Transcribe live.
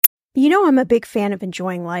You know I'm a big fan of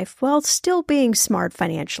enjoying life while still being smart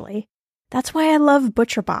financially. That's why I love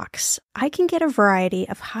ButcherBox. I can get a variety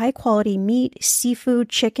of high-quality meat, seafood,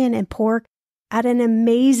 chicken, and pork at an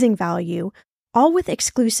amazing value, all with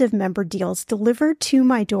exclusive member deals delivered to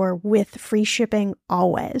my door with free shipping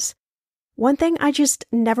always. One thing I just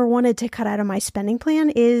never wanted to cut out of my spending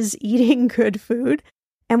plan is eating good food.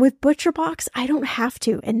 And with ButcherBox, I don't have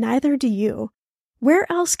to, and neither do you. Where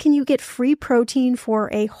else can you get free protein for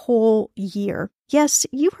a whole year? Yes,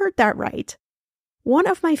 you heard that right. One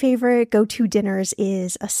of my favorite go-to dinners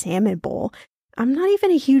is a salmon bowl. I'm not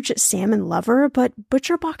even a huge salmon lover, but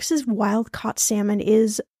ButcherBox's wild-caught salmon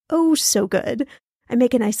is oh so good. I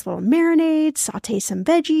make a nice little marinade, saute some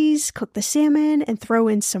veggies, cook the salmon, and throw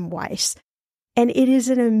in some rice. And it is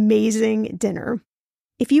an amazing dinner.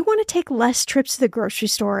 If you want to take less trips to the grocery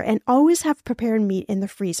store and always have prepared meat in the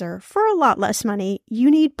freezer for a lot less money,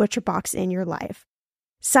 you need ButcherBox in your life.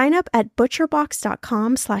 Sign up at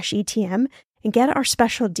butcherbox.com/ETM and get our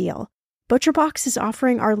special deal. ButcherBox is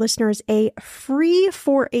offering our listeners a free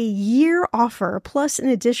for a year offer plus an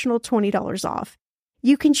additional $20 off.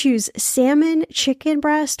 You can choose salmon, chicken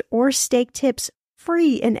breast, or steak tips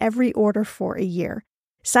free in every order for a year.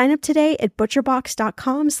 Sign up today at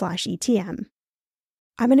butcherbox.com/ETM.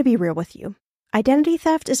 I'm going to be real with you. Identity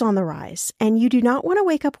theft is on the rise, and you do not want to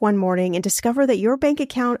wake up one morning and discover that your bank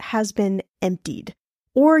account has been emptied,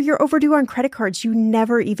 or you're overdue on credit cards you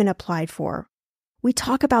never even applied for. We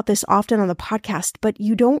talk about this often on the podcast, but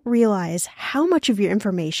you don't realize how much of your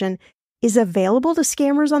information is available to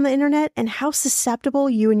scammers on the internet and how susceptible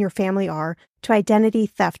you and your family are to identity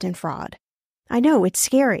theft and fraud. I know, it's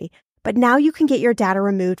scary, but now you can get your data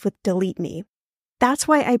removed with Delete Me. That's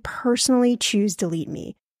why I personally choose Delete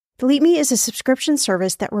Me. Delete Me is a subscription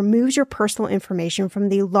service that removes your personal information from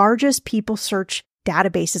the largest people search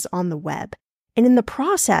databases on the web, and in the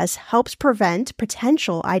process helps prevent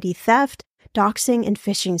potential ID theft, doxing, and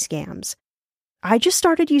phishing scams. I just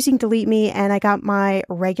started using Delete Me and I got my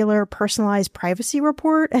regular personalized privacy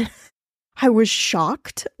report and I was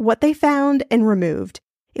shocked what they found and removed.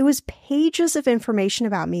 It was pages of information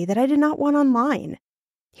about me that I did not want online.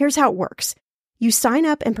 Here's how it works. You sign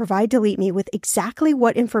up and provide Delete Me with exactly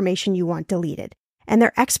what information you want deleted, and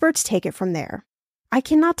their experts take it from there. I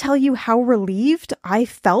cannot tell you how relieved I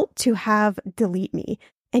felt to have Delete Me.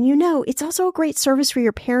 And you know, it's also a great service for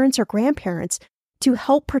your parents or grandparents to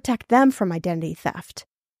help protect them from identity theft.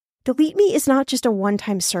 Delete Me is not just a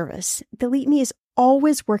one-time service. Delete Me is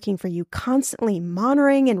always working for you, constantly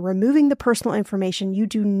monitoring and removing the personal information you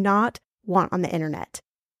do not want on the internet.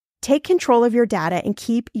 Take control of your data and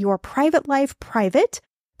keep your private life private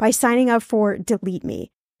by signing up for Delete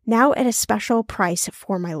Me, now at a special price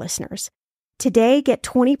for my listeners. Today, get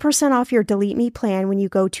 20% off your Delete Me plan when you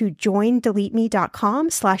go to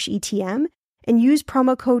joindeleteme.com/ETM and use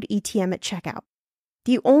promo code ETM at checkout.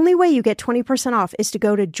 The only way you get 20% off is to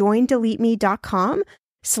go to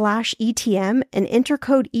joindeleteme.com/ETM and enter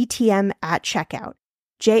code ETM at checkout.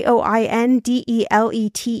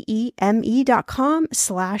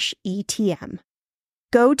 joindeleteme.com/ETM.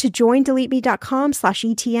 Go to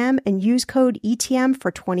joindeleteme.com/ETM and use code ETM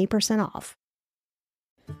for 20% off.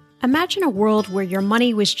 Imagine a world where your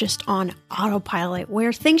money was just on autopilot,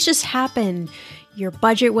 where things just happened. Your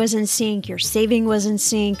budget was in sync, your saving was in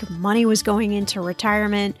sync, money was going into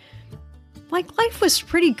retirement. Like life was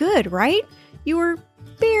pretty good, right? You were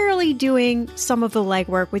barely doing some of the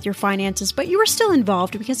legwork with your finances, but you were still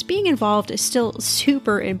involved because being involved is still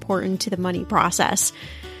super important to the money process.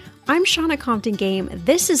 I'm Shannah Compton Game.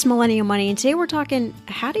 This is Millennial Money, and today we're talking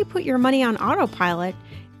how do you put your money on autopilot?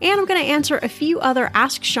 And I'm going to answer a few other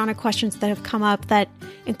Ask Shannah questions that have come up that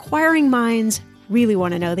inquiring minds really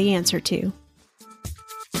want to know the answer to.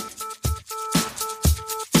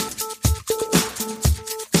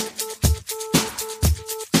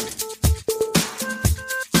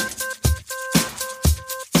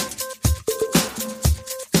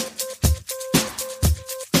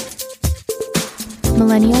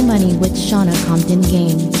 Millennial Money with Shannah Compton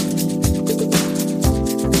Game.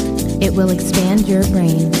 It will expand your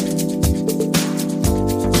brain.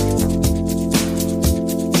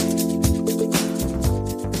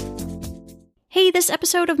 Hey, this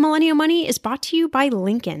episode of Millennial Money is brought to you by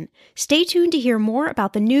Lincoln. Stay tuned to hear more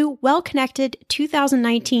about the new, well-connected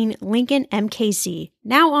 2019 Lincoln MKZ.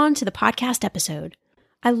 Now on to the podcast episode.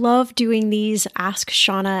 I love doing these Ask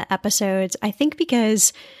Shannah episodes, I think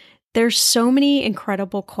because there's so many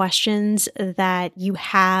incredible questions that you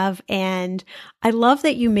have, and I love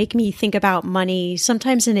that you make me think about money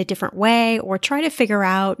sometimes in a different way or try to figure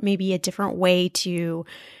out maybe a different way to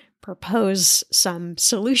propose some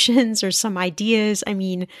solutions or some ideas. I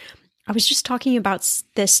mean, I was just talking about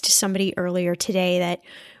this to somebody earlier today that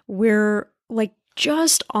we're like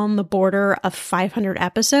just on the border of 500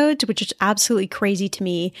 episodes, which is absolutely crazy to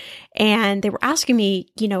me. And they were asking me,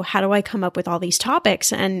 how do I come up with all these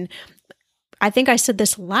topics? And I think I said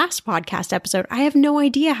this last podcast episode, I have no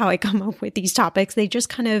idea how I come up with these topics. They just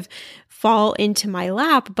kind of fall into my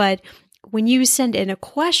lap. But when you send in a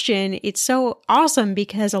question, it's so awesome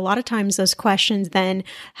because a lot of times those questions then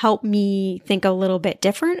help me think a little bit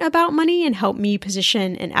different about money and help me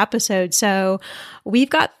position an episode. So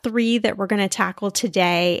we've got 3 that we're going to tackle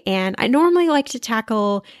today. And I normally like to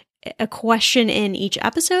tackle a question in each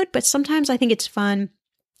episode, but sometimes I think it's fun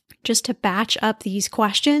just to batch up these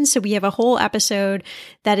questions. So we have a whole episode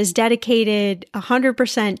that is dedicated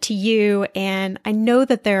 100% to you. And I know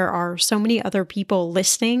that there are so many other people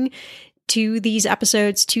listening to these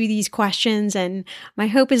episodes, to these questions. And my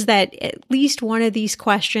hope is that at least one of these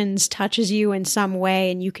questions touches you in some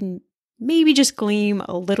way and you can maybe just glean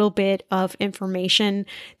a little bit of information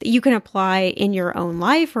that you can apply in your own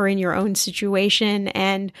life or in your own situation.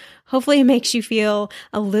 And hopefully it makes you feel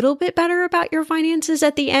a little bit better about your finances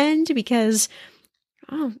at the end because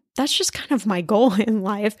that's just kind of my goal in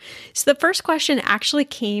life. So the first question actually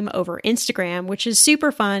came over Instagram, which is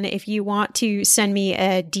super fun. If you want to send me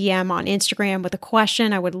a DM on Instagram with a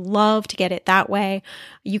question, I would love to get it that way.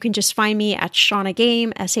 You can just find me at Shannah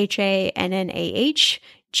Game, ShannahGame.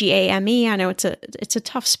 I know it's a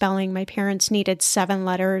tough spelling. My parents needed 7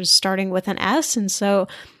 letters starting with an S, and so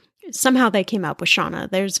somehow they came up with Shannah.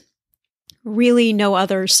 There's really no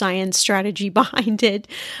other science strategy behind it.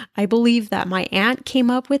 I believe that my aunt came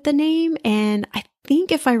up with the name, and I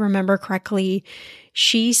think if I remember correctly,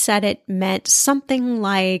 she said it meant something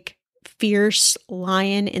like fierce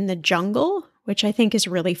lion in the jungle, which I think is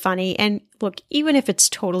really funny. And look, even if it's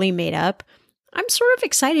totally made up, I'm sort of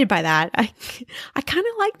excited by that. I kind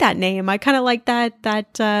of like that name. I kind of like that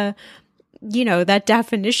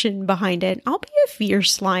definition behind it. I'll be a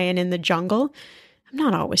fierce lion in the jungle. I'm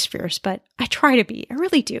not always fierce, but I try to be. I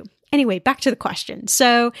really do. Anyway, back to the question.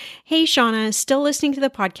 So, hey, Shannah, still listening to the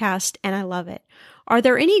podcast, and I love it. Are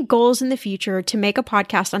there any goals in the future to make a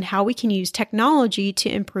podcast on how we can use technology to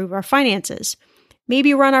improve our finances?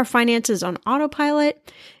 Maybe run our finances on autopilot?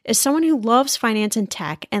 As someone who loves finance and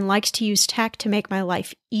tech and likes to use tech to make my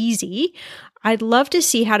life easy, I'd love to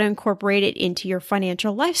see how to incorporate it into your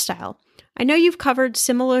financial lifestyle. I know you've covered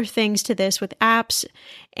similar things to this with apps,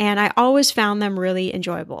 and I always found them really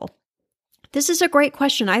enjoyable. This is a great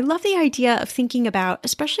question. I love the idea of thinking about,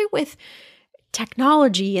 especially with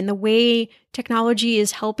technology and the way technology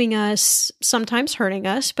is helping us, sometimes hurting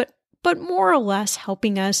us, but more or less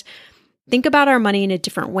helping us think about our money in a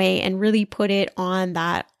different way and really put it on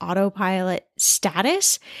that autopilot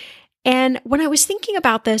status. And when I was thinking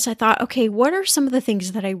about this, I thought, okay, what are some of the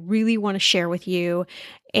things that I really want to share with you?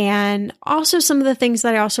 And also some of the things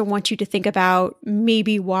that I also want you to think about,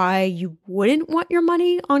 maybe why you wouldn't want your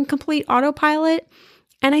money on complete autopilot.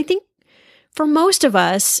 And I think for most of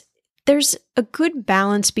us, there's a good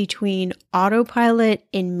balance between autopilot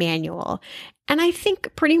and manual. And I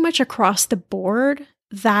think pretty much across the board,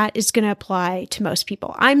 that is going to apply to most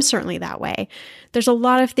people. I'm certainly that way. There's a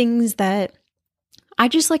lot of things that I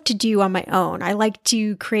just like to do on my own. I like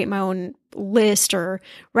to create my own list or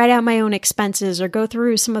write out my own expenses or go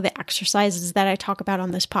through some of the exercises that I talk about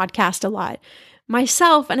on this podcast a lot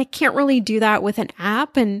myself. And I can't really do that with an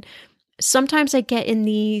app. And sometimes I get in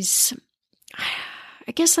these,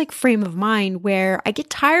 I guess, like frame of mind where I get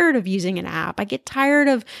tired of using an app. I get tired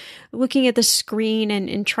of looking at the screen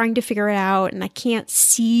and trying to figure it out, and I can't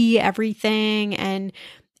see everything, and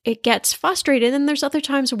it gets frustrated. And there's other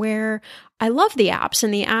times where I love the apps,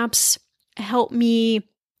 and the apps help me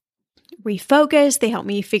refocus. They help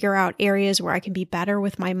me figure out areas where I can be better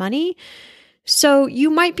with my money. So you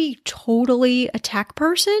might be totally a tech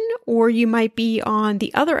person, or you might be on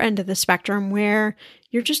the other end of the spectrum where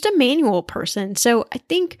you're just a manual person. So I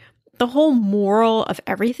think the whole moral of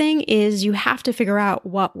everything is you have to figure out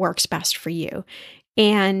what works best for you.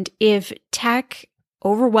 And if tech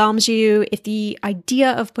overwhelms you, if the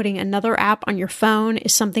idea of putting another app on your phone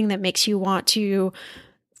is something that makes you want to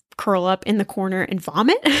curl up in the corner and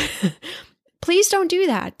vomit, please don't do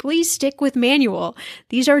that. Please stick with manual.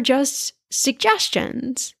 These are just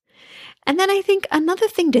suggestions. And then I think another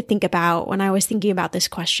thing to think about when I was thinking about this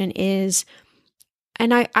question is,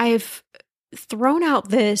 and I've thrown out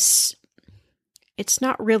this, it's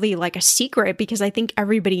not really like a secret because I think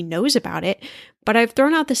everybody knows about it, but I've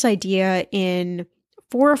thrown out this idea in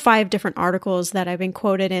 4 or 5 different articles that I've been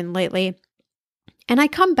quoted in lately. And I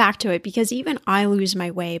come back to it because even I lose my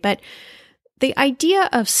way. But the idea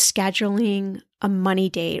of scheduling a money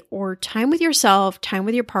date or time with yourself, time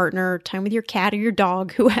with your partner, time with your cat or your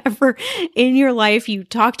dog, whoever in your life you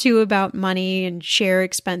talk to about money and share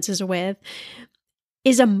expenses with,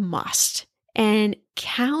 is a must. And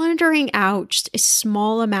calendaring out just a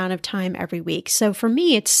small amount of time every week. So for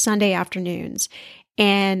me, it's Sunday afternoons,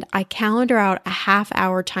 and I calendar out a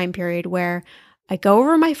half-hour time period where I go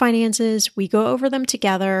over my finances, we go over them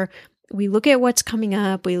together, we look at what's coming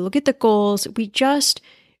up, we look at the goals, we just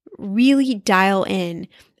really dial in.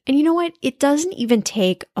 And you know what? It doesn't even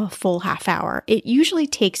take a full half hour. It usually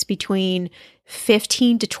takes between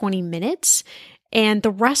 15 to 20 minutes. And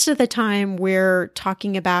the rest of the time we're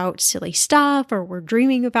talking about silly stuff, or we're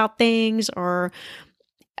dreaming about things, or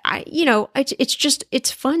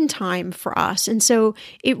it's fun time for us. And so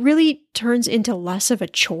it really turns into less of a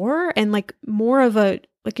chore and like more of a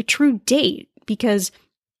true date, because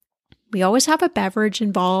we always have a beverage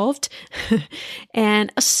involved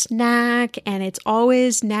and a snack, and it's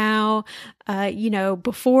always now,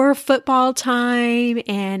 before football time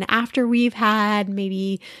and after we've had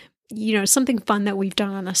maybe, something fun that we've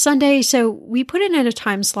done on a Sunday. So we put it in a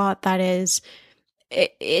time slot that is,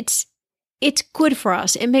 it's good for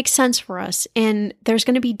us. It makes sense for us. And there's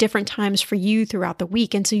going to be different times for you throughout the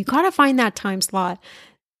week. And so you got to find that time slot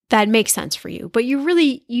that makes sense for you. But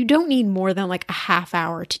you don't need more than like a half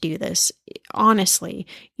hour to do this. Honestly,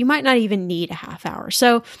 you might not even need a half hour.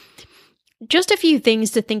 So just a few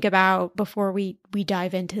things to think about before we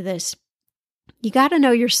dive into this. You got to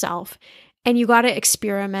know yourself, and you got to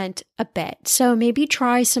experiment a bit. So maybe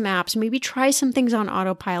try some apps, maybe try some things on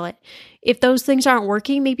autopilot. If those things aren't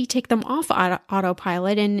working, maybe take them off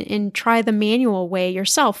autopilot and try the manual way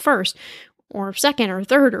yourself first, or second or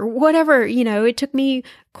third or whatever. It took me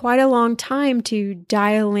quite a long time to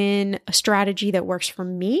dial in a strategy that works for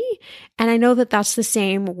me. And I know that that's the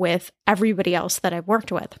same with everybody else that I've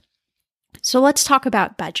worked with. So let's talk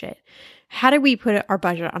about budget. How do we put our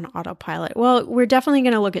budget on autopilot? Well, we're definitely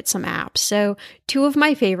going to look at some apps. So two of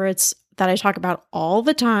my favorites that I talk about all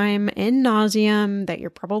the time in nauseam, that you're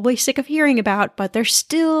probably sick of hearing about, but they're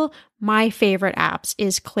still my favorite apps,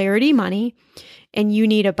 is Clarity Money and You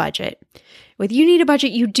Need a Budget. With You Need a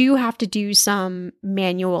Budget, you do have to do some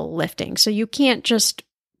manual lifting. So you can't just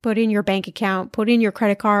put in your bank account, put in your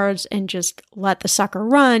credit cards, and just let the sucker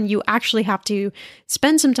run. You actually have to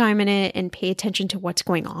spend some time in it and pay attention to what's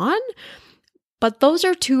going on. But those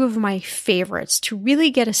are two of my favorites to really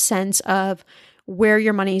get a sense of where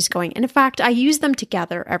your money is going. And in fact, I use them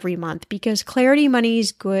together every month because Clarity Money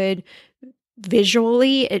is good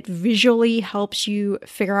visually. It visually helps you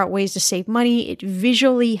figure out ways to save money. It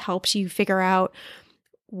visually helps you figure out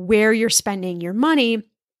where you're spending your money.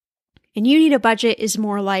 And You Need a Budget is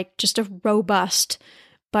more like just a robust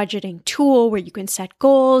budgeting tool where you can set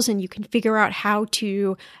goals and you can figure out how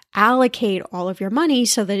to allocate all of your money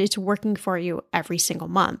so that it's working for you every single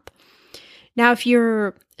month. Now, if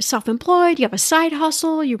you're self-employed, you have a side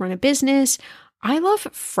hustle, you run a business, I love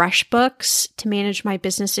FreshBooks to manage my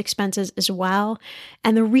business expenses as well.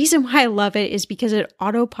 And the reason why I love it is because it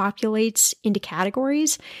auto-populates into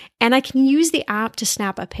categories, and I can use the app to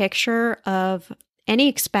snap a picture of any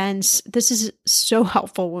expense. This is so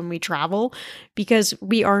helpful when we travel because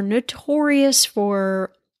we are notorious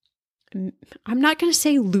for, I'm not going to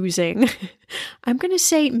say losing, I'm going to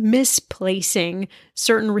say misplacing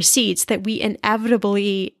certain receipts that we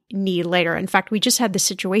inevitably need later. In fact, we just had this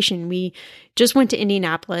situation. We just went to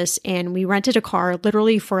Indianapolis and we rented a car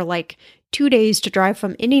literally for like 2 days to drive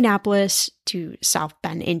from Indianapolis to South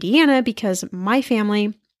Bend, Indiana, because my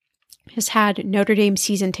family has had Notre Dame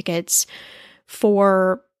season tickets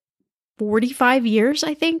for 45 years,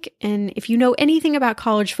 I think. And if you know anything about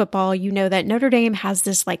college football, you know that Notre Dame has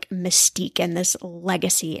this like mystique and this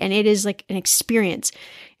legacy, and it is like an experience.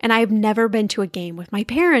 And I've never been to a game with my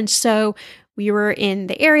parents. So we were in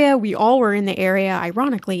the area. We all were in the area,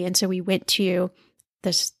 ironically. And so we went to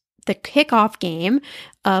the kickoff game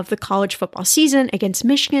of the college football season against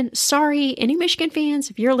Michigan. Sorry, any Michigan fans,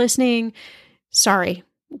 if you're listening, sorry,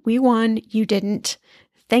 we won. You didn't.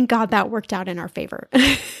 Thank God that worked out in our favor.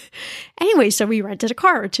 Anyway, so we rented a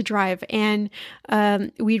car to drive, and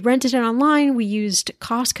we rented it online. We used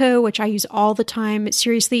Costco, which I use all the time.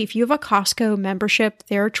 Seriously, if you have a Costco membership,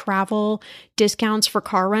 their travel discounts for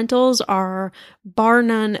car rentals are bar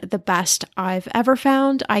none the best I've ever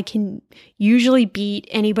found. I can usually beat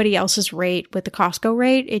anybody else's rate with the Costco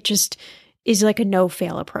rate. It just is like a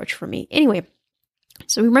no-fail approach for me. Anyway,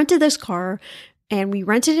 so we rented this car. And we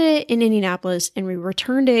rented it in Indianapolis and we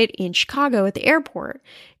returned it in Chicago at the airport.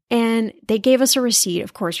 And they gave us a receipt.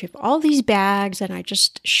 Of course, we have all these bags and I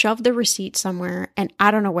just shoved the receipt somewhere and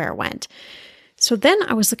I don't know where it went. So then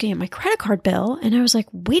I was looking at my credit card bill and I was like,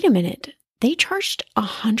 wait a minute, they charged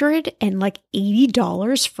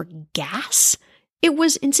 $180 for gas? It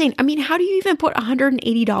was insane. I mean, how do you even put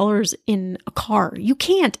 $180 in a car? You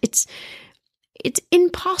can't. It's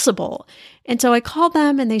impossible. And so I called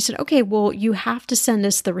them and they said, okay, well, you have to send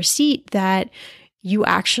us the receipt that you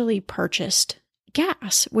actually purchased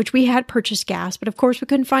gas, which we had purchased gas, but of course we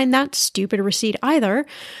couldn't find that stupid receipt either.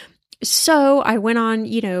 So I went on,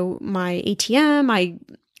 my ATM. I,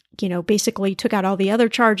 basically took out all the other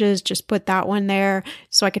charges, just put that one there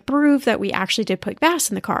so I could prove that we actually did put gas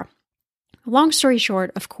in the car. Long story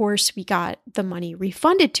short, of course, we got the money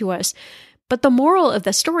refunded to us. But the moral of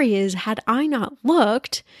the story is, had I not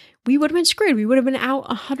looked, we would have been screwed. We would have been out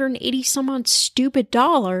 180 some odd stupid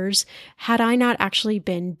dollars had I not actually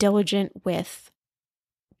been diligent with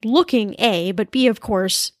looking, A, but B, of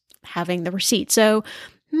course, having the receipt. So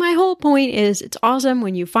my whole point is, it's awesome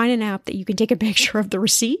when you find an app that you can take a picture of the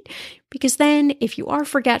receipt, because then if you are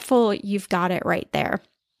forgetful, you've got it right there.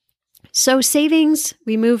 So savings,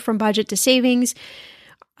 we move from budget to savings.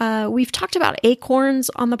 We've talked about Acorns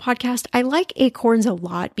on the podcast. I like Acorns a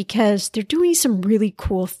lot because they're doing some really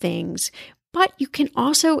cool things, but you can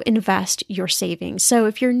also invest your savings. So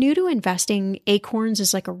if you're new to investing, Acorns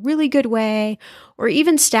is like a really good way, or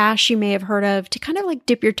even Stash you may have heard of, to kind of like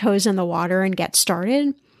dip your toes in the water and get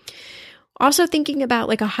started. Also thinking about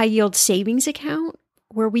like a high yield savings account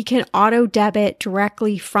where we can auto debit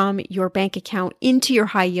directly from your bank account into your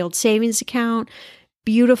high yield savings account.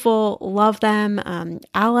 Beautiful, love them.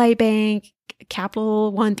 Ally Bank,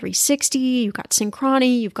 Capital One 360, you've got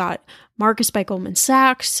Synchrony, you've got Marcus by Goldman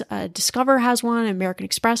Sachs, Discover has one, American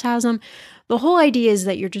Express has them. The whole idea is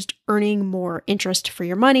that you're just earning more interest for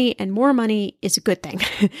your money, and more money is a good thing.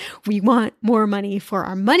 We want more money for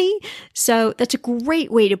our money. So that's a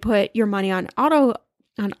great way to put your money on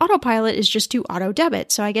autopilot, is just to auto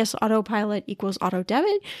debit. So I guess autopilot equals auto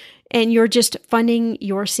debit, and you're just funding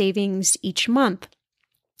your savings each month.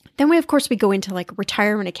 Then we go into like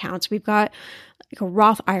retirement accounts. We've got like a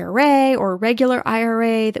Roth IRA or a regular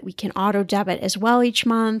IRA that we can auto debit as well each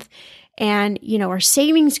month. And, our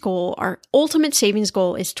savings goal, our ultimate savings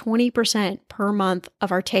goal is 20% per month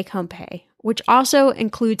of our take home pay, which also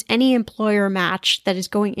includes any employer match that is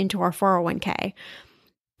going into our 401k.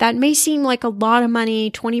 That may seem like a lot of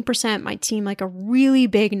money. 20% might seem like a really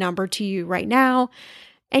big number to you right now.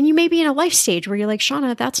 And you may be in a life stage where you're like,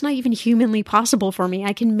 Shannah, that's not even humanly possible for me.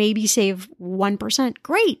 I can maybe save 1%.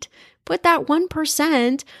 Great. Put that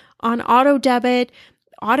 1% on auto debit,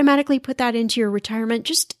 automatically put that into your retirement.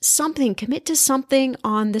 Just something, commit to something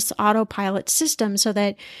on this autopilot system so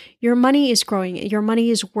that your money is growing, your money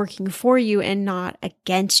is working for you and not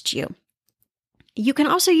against you. You can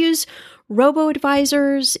also use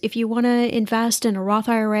robo-advisors if you want to invest in a Roth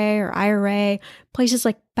IRA or IRA. Places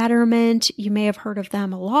like Betterment, you may have heard of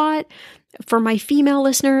them a lot. For my female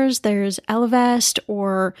listeners, there's Ellevest,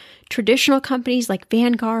 or traditional companies like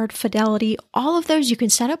Vanguard, Fidelity. All of those, you can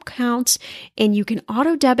set up accounts and you can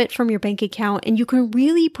auto debit from your bank account, and you can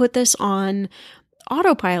really put this on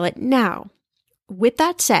autopilot. Now, with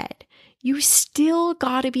that said, you still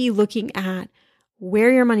got to be looking at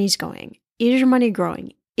where your money's going. Is your money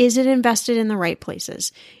growing? Is it invested in the right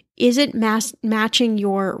places? Is it matching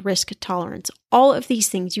your risk tolerance? All of these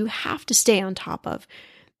things you have to stay on top of.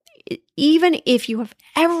 Even if you have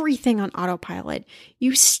everything on autopilot,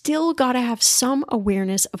 you still got to have some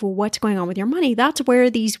awareness of what's going on with your money. That's where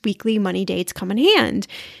these weekly money dates come in hand,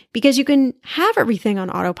 because you can have everything on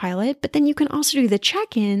autopilot, but then you can also do the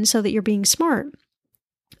check-in so that you're being smart.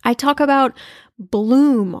 I talk about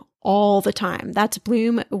Bloom all the time. That's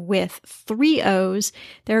Bloom with 3 O's.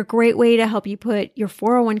 They're a great way to help you put your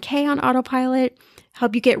 401k on autopilot,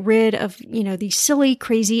 help you get rid of, these silly,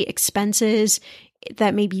 crazy expenses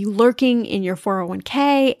that may be lurking in your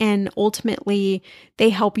 401k, and ultimately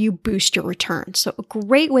they help you boost your return. So a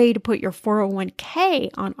great way to put your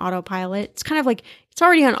 401k on autopilot. It's kind of like it's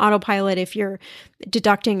already on autopilot if you're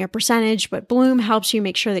deducting a percentage, but Bloom helps you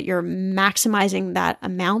make sure that you're maximizing that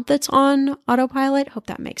amount that's on autopilot. Hope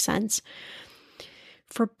that makes sense.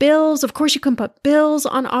 For bills, of course, you can put bills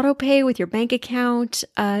on autopay with your bank account.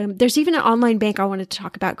 There's even an online bank I wanted to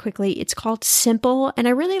talk about quickly. It's called Simple, and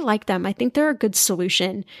I really like them. I think they're a good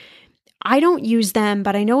solution. I don't use them,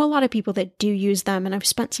 but I know a lot of people that do use them, and I've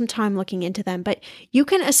spent some time looking into them. But you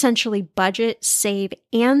can essentially budget, save,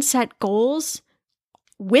 and set goals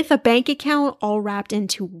with a bank account all wrapped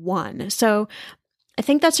into one. So I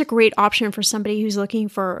think that's a great option for somebody who's looking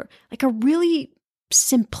for like a really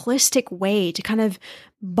simplistic way to kind of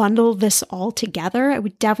bundle this all together. I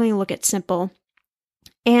would definitely look at Simple.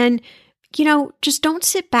 And just don't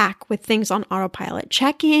sit back with things on autopilot.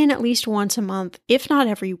 Check in at least once a month, if not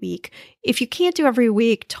every week. If you can't do every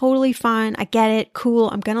week, totally fine. I get it. Cool.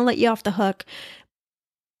 I'm going to let you off the hook.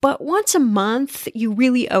 But once a month, you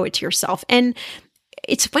really owe it to yourself. And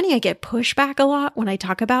it's funny, I get pushback a lot when I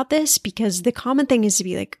talk about this because the common thing is to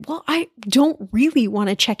be like, well, I don't really want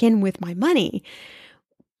to check in with my money.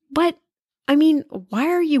 But why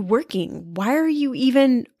are you working? Why are you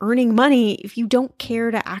even earning money if you don't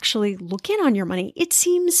care to actually look in on your money? It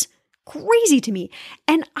seems crazy to me.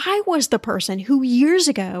 And I was the person who years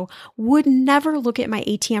ago would never look at my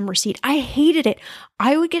ATM receipt. I hated it.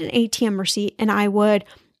 I would get an ATM receipt and I would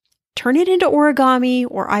turn it into origami,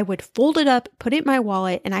 or I would fold it up, put it in my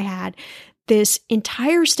wallet, and I had this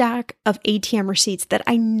entire stack of ATM receipts that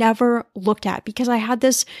I never looked at because I had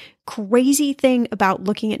this crazy thing about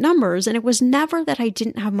looking at numbers. And it was never that I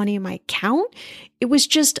didn't have money in my account. It was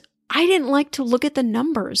just, I didn't like to look at the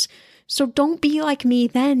numbers. So don't be like me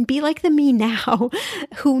then, be like the me now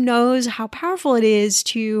who knows how powerful it is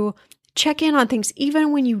to check in on things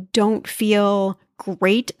even when you don't feel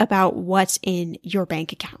great about what's in your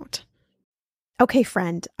bank account. Okay,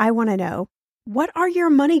 friend, I want to know, what are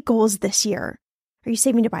your money goals this year? Are you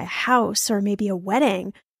saving to buy a house or maybe a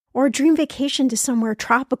wedding or a dream vacation to somewhere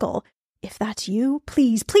tropical? If that's you,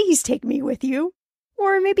 please take me with you.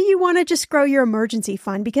 Or maybe you want to just grow your emergency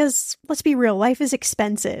fund because, let's be real, life is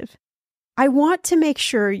expensive. I want to make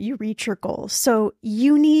sure you reach your goals, so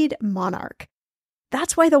you need Monarch.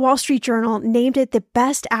 That's why the Wall Street Journal named it the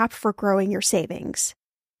best app for growing your savings.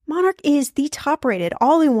 Monarch is the top-rated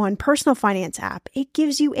all-in-one personal finance app. It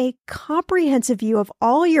gives you a comprehensive view of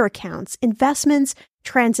all your accounts, investments,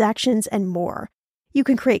 transactions, and more. You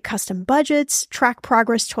can create custom budgets, track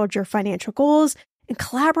progress towards your financial goals, and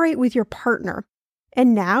collaborate with your partner.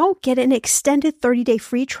 And now, get an extended 30-day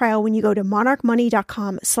free trial when you go to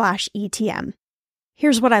monarchmoney.com/ETM.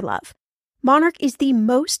 Here's what I love. Monarch is the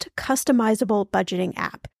most customizable budgeting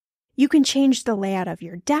app. You can change the layout of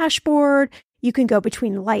your dashboard. You can go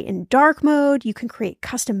between light and dark mode. You can create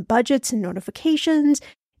custom budgets and notifications.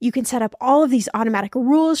 You can set up all of these automatic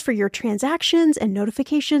rules for your transactions and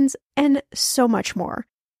notifications, and so much more.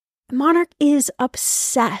 Monarch is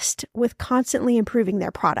obsessed with constantly improving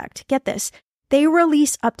their product. Get this. They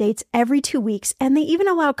release updates every 2 weeks, and they even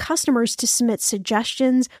allow customers to submit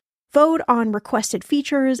suggestions, vote on requested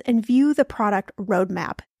features, and view the product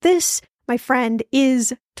roadmap. This, my friend,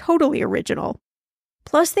 is totally original.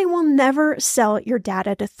 Plus, they will never sell your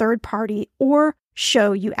data to third party or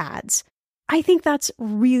show you ads. I think that's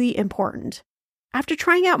really important. After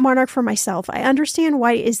trying out Monarch for myself, I understand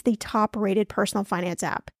why it is the top-rated personal finance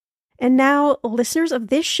app. And now, listeners of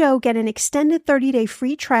this show get an extended 30-day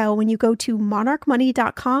free trial when you go to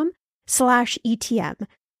monarchmoney.com/ETM.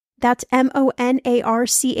 That's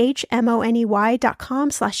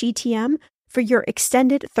monarchmoney.com/ETM for your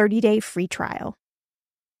extended 30-day free trial.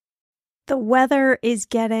 The weather is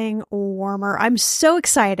getting warmer. I'm so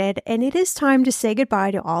excited, and it is time to say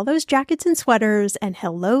goodbye to all those jackets and sweaters and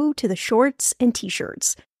hello to the shorts and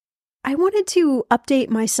t-shirts. I wanted to update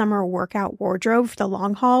my summer workout wardrobe for the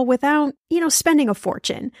long haul without, spending a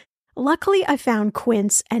fortune. Luckily, I found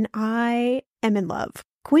Quince, and I am in love.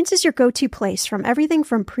 Quince is your go-to place from everything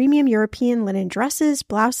from premium European linen dresses,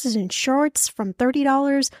 blouses, and shorts from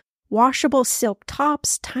 $30, washable silk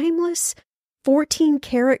tops, timeless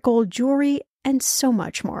 14-karat gold jewelry, and so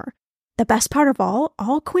much more. The best part of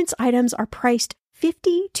all Quince items are priced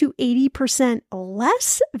 50 to 80%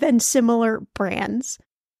 less than similar brands.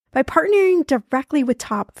 By partnering directly with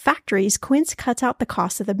top factories, Quince cuts out the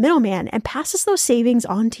cost of the middleman and passes those savings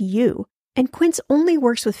on to you. And Quince only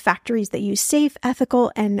works with factories that use safe,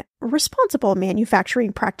 ethical, and responsible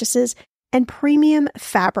manufacturing practices and premium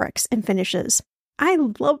fabrics and finishes. I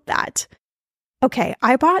love that. Okay,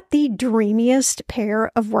 I bought the dreamiest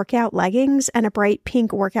pair of workout leggings and a bright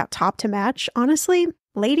pink workout top to match. Honestly,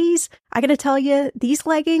 ladies, I gotta tell you, these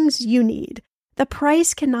leggings you need. The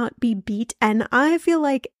price cannot be beat, and I feel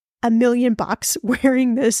like $1 million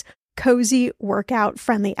wearing this cozy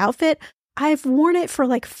workout-friendly outfit. I've worn it for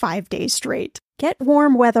like 5 days straight. Get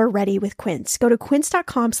warm weather ready with Quince. Go to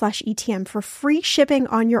quince.com/ETM for free shipping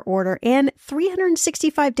on your order and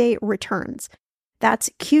 365-day returns. That's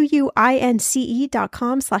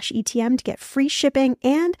QUINCE.com/ETM to get free shipping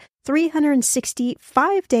and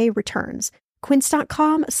 365-day returns.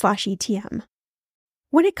 Quince.com/ETM.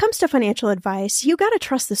 When it comes to financial advice, you gotta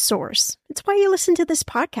trust the source. It's why you listen to this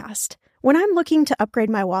podcast. When I'm looking to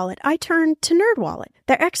upgrade my wallet, I turn to NerdWallet.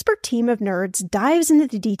 Their expert team of nerds dives into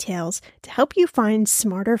the details to help you find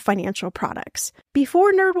smarter financial products.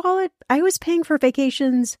 Before NerdWallet, I was paying for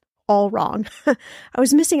vacations all wrong. I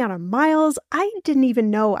was missing out on miles I didn't even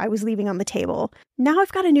know I was leaving on the table. Now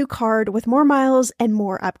I've got a new card with more miles and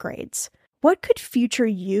more upgrades. What could future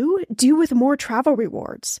you do with more travel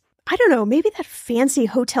rewards? I don't know, maybe that fancy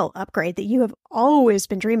hotel upgrade that you have always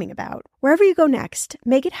been dreaming about. Wherever you go next,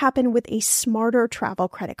 make it happen with a smarter travel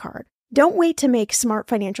credit card. Don't wait to make smart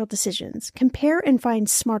financial decisions. Compare and find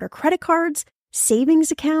smarter credit cards,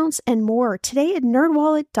 savings accounts, and more today at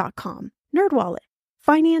nerdwallet.com. NerdWallet.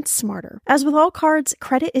 Finance smarter. As with all cards,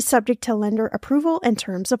 credit is subject to lender approval and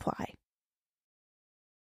terms apply.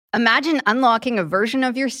 Imagine unlocking a version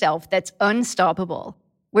of yourself that's unstoppable,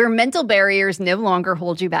 where mental barriers no longer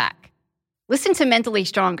hold you back. Listen to Mentally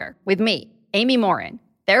Stronger with me, Amy Morin,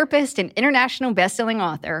 therapist and international best-selling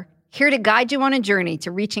author, here to guide you on a journey to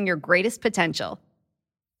reaching your greatest potential.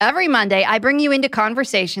 Every Monday, I bring you into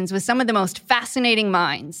conversations with some of the most fascinating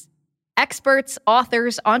minds. Experts,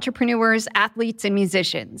 authors, entrepreneurs, athletes, and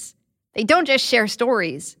musicians. They don't just share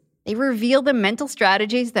stories. They reveal the mental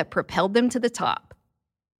strategies that propelled them to the top.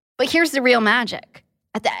 But here's the real magic.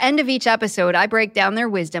 At the end of each episode, I break down their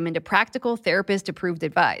wisdom into practical therapist-approved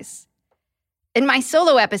advice. In my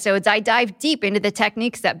solo episodes, I dive deep into the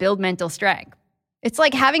techniques that build mental strength. It's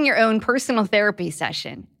like having your own personal therapy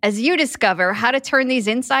session as you discover how to turn these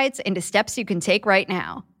insights into steps you can take right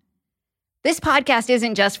now. This podcast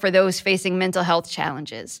isn't just for those facing mental health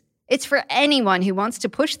challenges. It's for anyone who wants to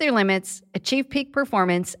push their limits, achieve peak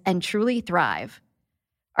performance, and truly thrive.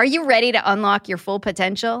 Are you ready to unlock your full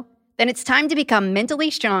potential? Then it's time to become mentally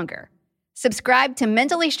stronger. Subscribe to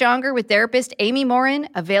Mentally Stronger with therapist Amy Morin,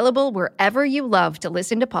 available wherever you love to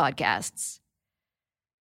listen to podcasts.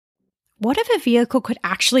 What if a vehicle could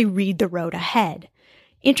actually read the road ahead?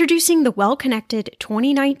 Introducing the well-connected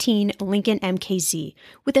 2019 Lincoln MKZ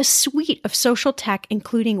with a suite of social tech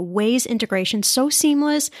including Waze integration so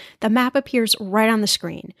seamless the map appears right on the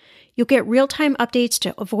screen. You'll get real-time updates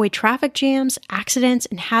to avoid traffic jams, accidents,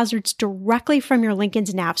 and hazards directly from your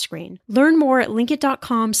Lincoln's nav screen. Learn more at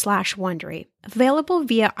lincoln.com/Wondery. Available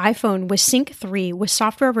via iPhone with Sync 3 with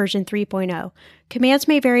software version 3.0. Commands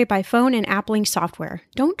may vary by phone and app link software.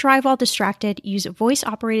 Don't drive while distracted. Use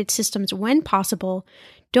voice-operated systems when possible.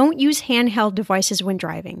 Don't use handheld devices when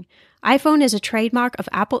driving. iPhone is a trademark of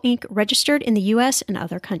Apple Inc. registered in the U.S. and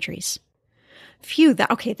other countries. Phew,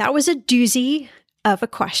 that was a doozy of a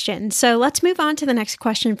question. So let's move on to the next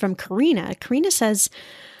question from Karina. Karina says,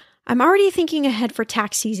 I'm already thinking ahead for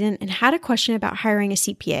tax season and had a question about hiring a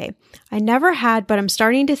CPA. I never had, but I'm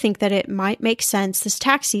starting to think that it might make sense this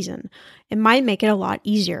tax season. It might make it a lot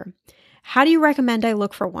easier. How do you recommend I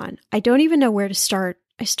look for one? I don't even know where to start.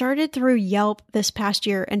 I started through Yelp this past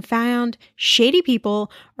year and found shady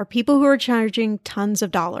people or people who are charging tons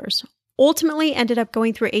of dollars. Ultimately ended up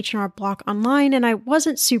going through H&R Block online and I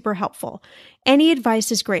wasn't super helpful. Any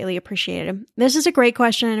advice is greatly appreciated. This is a great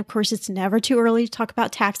question. Of course, it's never too early to talk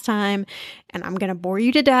about tax time, and I'm going to bore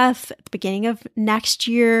you to death at the beginning of next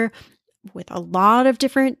year with a lot of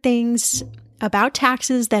different things about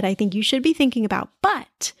taxes that I think you should be thinking about.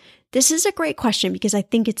 But this is a great question because I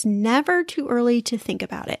think it's never too early to think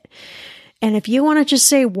about it. And if you want to just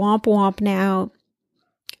say womp womp now,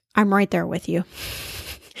 I'm right there with you.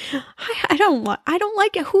 I don't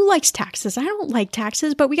like it. Who likes taxes? I don't like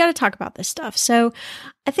taxes, but we got to talk about this stuff. So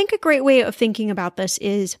I think a great way of thinking about this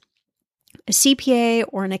is a CPA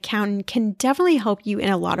or an accountant can definitely help you in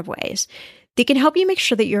a lot of ways. They can help you make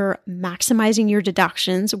sure that you're maximizing your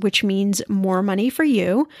deductions, which means more money for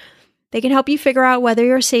you. They can help you figure out whether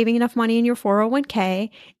you're saving enough money in your 401k,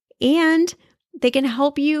 and they can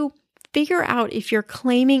help you figure out if you're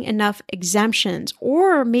claiming enough exemptions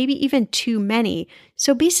or maybe even too many.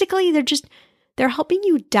 So basically, they're helping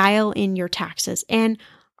you dial in your taxes. And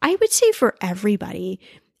I would say for everybody,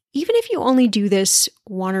 even if you only do this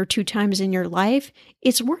 1 or 2 times in your life,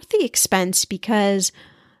 it's worth the expense because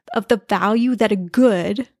of the value that a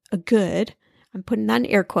good, I'm putting that in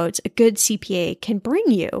air quotes, a good CPA can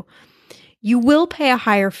bring you. You will pay a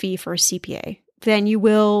higher fee for a CPA than you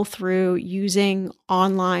will through using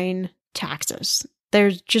online taxes.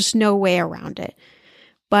 There's just no way around it.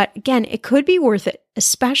 But again, it could be worth it,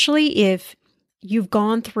 especially if you've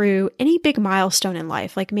gone through any big milestone in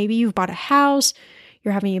life. Like maybe you've bought a house,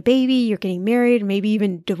 you're having a baby, you're getting married, maybe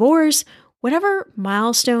even divorce. Whatever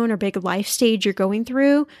milestone or big life stage you're going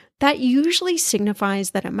through, that usually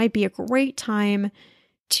signifies that it might be a great time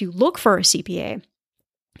to look for a CPA.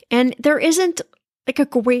 And there isn't like a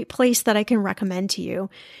great place that I can recommend to you.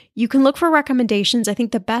 You can look for recommendations. I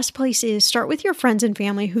think the best place is start with your friends and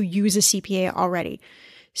family who use a CPA already.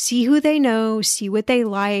 See who they know, see what they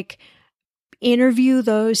like, interview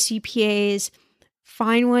those CPAs,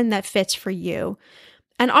 find one that fits for you.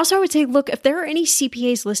 And also I would say, look, if there are any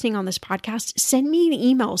CPAs listening on this podcast, send me an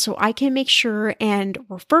email so I can make sure and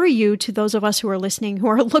refer you to those of us who are listening who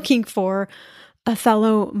are looking for a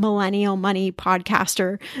fellow millennial money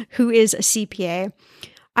podcaster who is a CPA.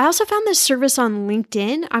 I also found this service on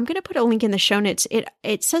LinkedIn. I'm going to put a link in the show notes.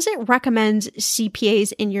 It says it recommends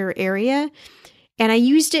CPAs in your area. And I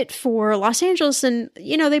used it for Los Angeles and,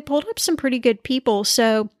 they pulled up some pretty good people.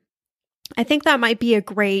 So I think that might be a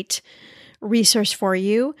great resource for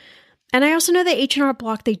you. And I also know that H&R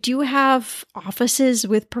Block, they do have offices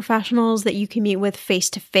with professionals that you can meet with face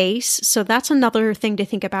to face. So that's another thing to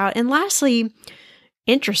think about. And lastly,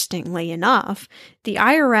 interestingly enough, the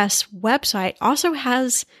IRS website also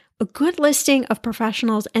has a good listing of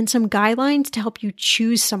professionals and some guidelines to help you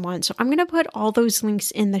choose someone. So I'm going to put all those links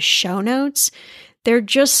in the show notes. They're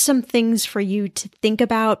just some things for you to think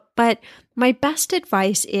about. But my best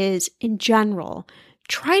advice is, in general,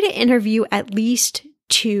 try to interview at least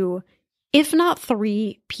 2, if not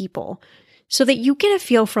 3 people, so that you get a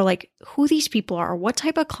feel for who these people are, what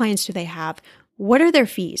type of clients do they have, what are their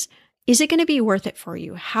fees, is it going to be worth it for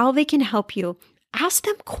you, how they can help you. Ask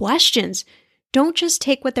them questions. Don't just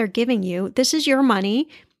take what they're giving you. This is your money.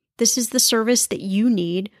 This is the service that you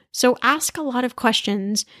need. So ask a lot of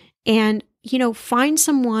questions and, find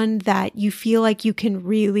someone that you feel like you can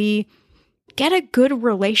really get a good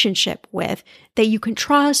relationship with, that you can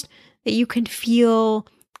trust, that you can feel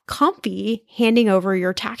comfy handing over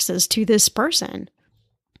your taxes to this person.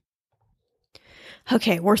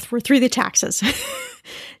 Okay, we're through the taxes.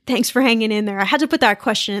 Thanks for hanging in there. I had to put that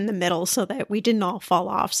question in the middle so that we didn't all fall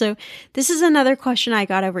off. So this is another question I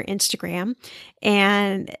got over Instagram,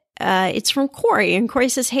 and it's from Corey. And Corey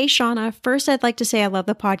says, "Hey, Shannah, first I'd like to say I love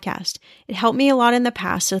the podcast. It helped me a lot in the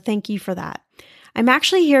past, so thank you for that. I'm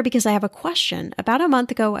actually here because I have a question. About a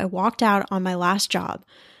month ago, I walked out on my last job.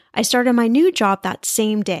 I started my new job that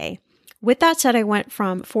same day. With that said, I went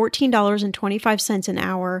from $14.25 an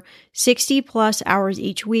hour, 60 plus hours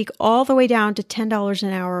each week, all the way down to $10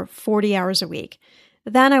 an hour, 40 hours a week.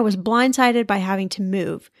 Then I was blindsided by having to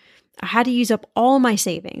move. I had to use up all my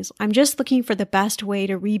savings. I'm just looking for the best way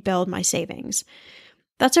to rebuild my savings."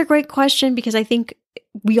 That's a great question because I think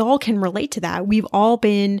we all can relate to that. We've all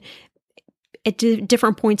been at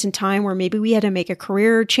different points in time where maybe we had to make a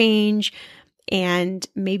career change, and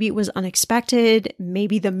maybe it was unexpected.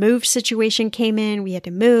 Maybe the move situation came in. We had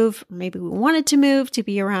to move. Or maybe we wanted to move to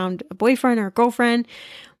be around a boyfriend or a girlfriend.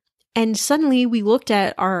 And suddenly we looked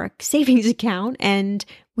at our savings account and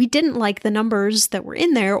we didn't like the numbers that were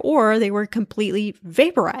in there, or they were completely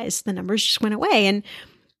vaporized. The numbers just went away. And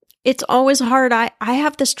it's always hard. I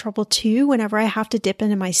have this trouble too. Whenever I have to dip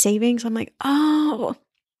into my savings, I'm like, oh,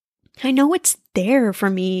 I know it's there for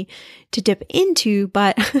me to dip into,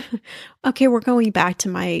 but okay, we're going back to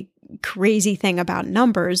my crazy thing about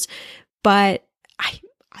numbers, but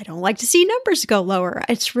I don't like to see numbers go lower.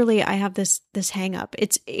 It's really, I have this hang up.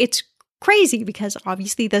 It's crazy because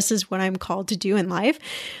obviously this is what I'm called to do in life,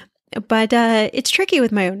 but it's tricky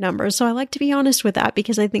with my own numbers. So I like to be honest with that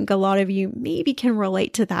because I think a lot of you maybe can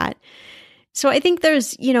relate to that. So I think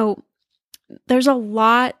there's a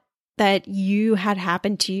lot that you had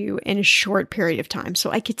happened to you in a short period of time. So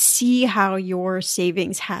I could see how your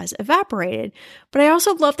savings has evaporated. But I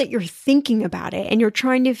also love that you're thinking about it and you're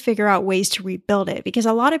trying to figure out ways to rebuild it, because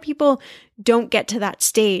a lot of people don't get to that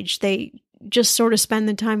stage. They just sort of spend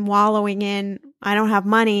the time wallowing in, I don't have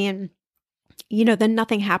money, and then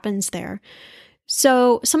nothing happens there.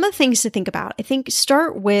 So some of the things to think about, I think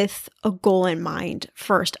start with a goal in mind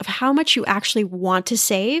first of how much you actually want to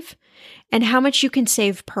save and how much you can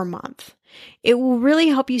save per month. It will really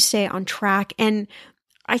help you stay on track. And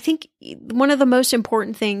I think one of the most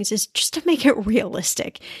important things is just to make it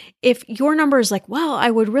realistic. If your number is like, well, I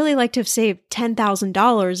would really like to have saved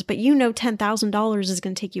 $10,000, but $10,000 is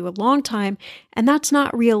going to take you a long time, and that's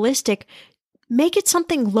not realistic, make it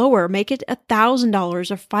something lower. Make it $1,000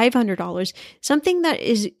 or $500, something that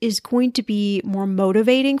is going to be more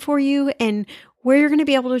motivating for you and where you're going to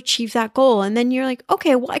be able to achieve that goal. And then you're like,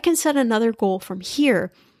 okay, well, I can set another goal from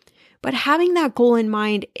here. But having that goal in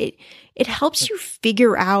mind, it helps you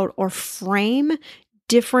figure out or frame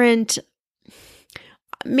different,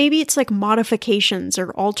 maybe it's like modifications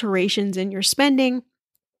or alterations in your spending.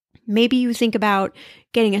 Maybe you think about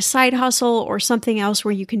getting a side hustle or something else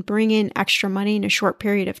where you can bring in extra money in a short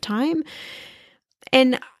period of time.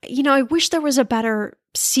 And, I wish there was a better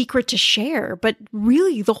secret to share, but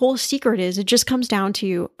really the whole secret is it just comes down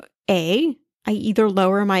to A, I either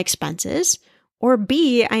lower my expenses, or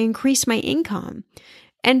B, I increase my income.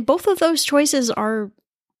 And both of those choices are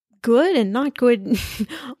good and not good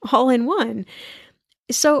all in one.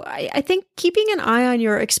 So I think keeping an eye on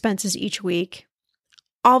your expenses each week,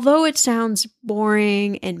 although it sounds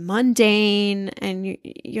boring and mundane, and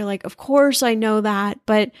you're like, of course I know that,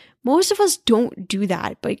 but most of us don't do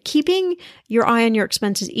that. But keeping your eye on your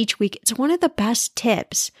expenses each week, it's one of the best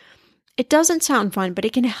tips. It doesn't sound fun, but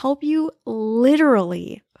it can help you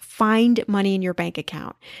literally find money in your bank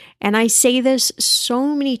account. And I say this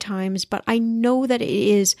so many times, but I know that it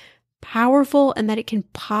is powerful and that it can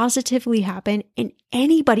positively happen in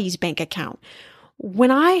anybody's bank account.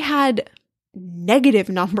 When I had negative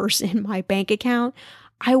numbers in my bank account,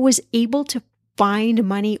 I was able to find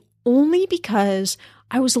money only because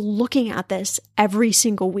I was looking at this every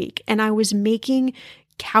single week and I was making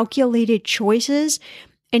calculated choices.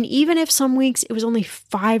 And even if some weeks it was only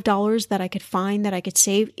 $5 that I could find, that I could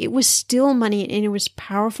save, it was still money and it was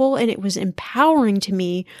powerful and it was empowering to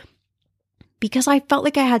me because I felt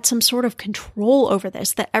like I had some sort of control over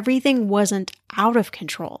this, that everything wasn't out of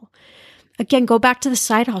control. Again, go back to the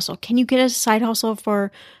side hustle. Can you get a side hustle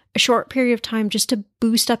for a short period of time just to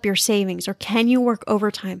boost up your savings? Or can you work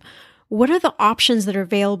overtime? What are the options that are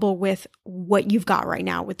available with what you've got right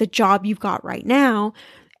now, with the job you've got right now?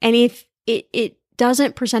 And if it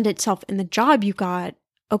doesn't present itself in the job you got,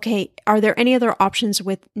 okay, are there any other options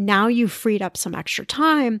with now you've freed up some extra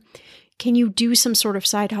time? Can you do some sort of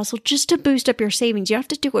side hustle just to boost up your savings? You don't have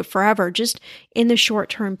to do it forever, just in the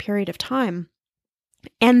short-term period of time.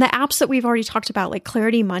 And the apps that we've already talked about, like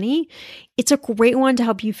Clarity Money, it's a great one to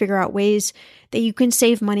help you figure out ways that you can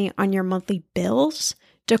save money on your monthly bills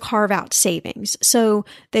to carve out savings. So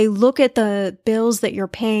they look at the bills that you're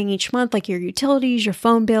paying each month, like your utilities, your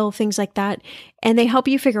phone bill, things like that, and they help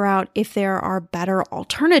you figure out if there are better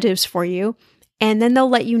alternatives for you. And then they'll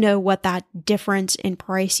let you know what that difference in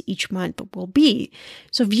price each month will be.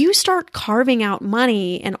 So if you start carving out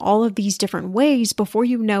money in all of these different ways, before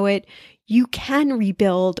you know it, you can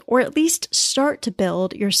rebuild or at least start to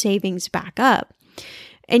build your savings back up.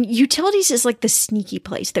 And utilities is like the sneaky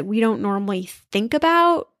place that we don't normally think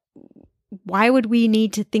about. Why would we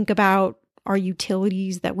need to think about our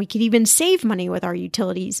utilities, that we could even save money with our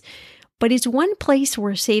utilities? But it's one place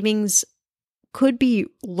where savings could be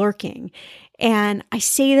lurking. And I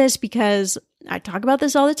say this because I talk about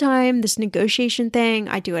this all the time, this negotiation thing.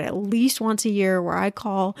 I do it at least once a year where I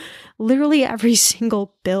call literally every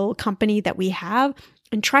single bill company that we have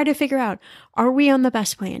and try to figure out, are we on the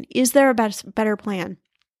best plan? Is there a better plan?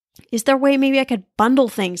 Is there a way maybe I could bundle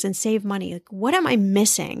things and save money? Like, what am I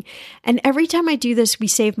missing? And every time I do this, we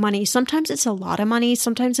save money. Sometimes it's a lot of money.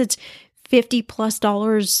 Sometimes it's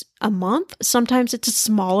 $50+ a month. Sometimes it's a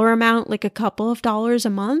smaller amount, like a couple of dollars a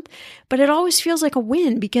month, but it always feels like a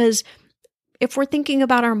win because if we're thinking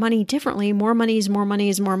about our money differently, more money is more money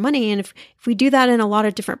is more money. And if we do that in a lot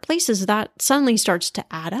of different places, that suddenly starts to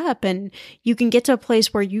add up and you can get to a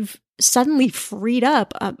place where you've suddenly freed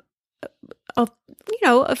up a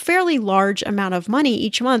fairly large amount of money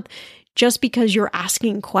each month just because you're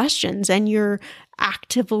asking questions and you're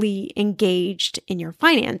actively engaged in your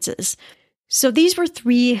finances. So these were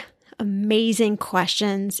 3 amazing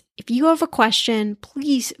questions. If you have a question,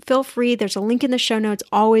 please feel free. There's a link in the show notes.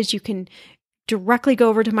 Always, you can directly go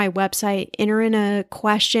over to my website, enter in a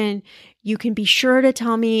question. You can be sure to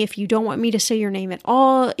tell me if you don't want me to say your name at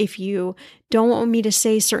all. If you don't want me to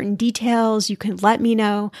say certain details, you can let me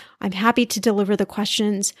know. I'm happy to deliver the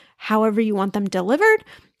questions however you want them delivered.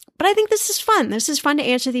 But I think this is fun. This is fun to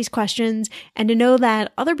answer these questions and to know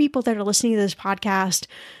that other people that are listening to this podcast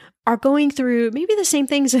are going through maybe the same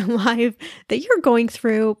things in life that you're going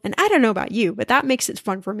through. And I don't know about you, but that makes it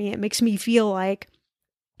fun for me. It makes me feel like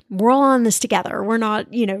we're all on this together. We're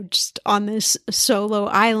not, just on this solo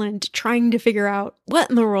island trying to figure out what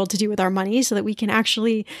in the world to do with our money so that we can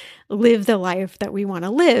actually live the life that we want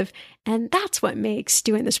to live. And that's what makes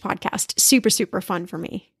doing this podcast super, super fun for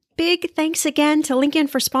me. Big thanks again to Lincoln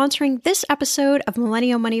for sponsoring this episode of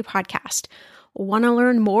Millennial Money Podcast. Want to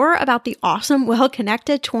learn more about the awesome,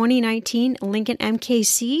 well-connected 2019 Lincoln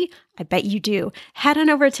MKC? I bet you do. Head on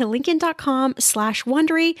over to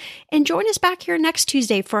lincoln.com/Wondery and join us back here next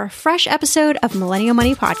Tuesday for a fresh episode of Millennial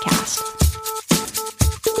Money Podcast.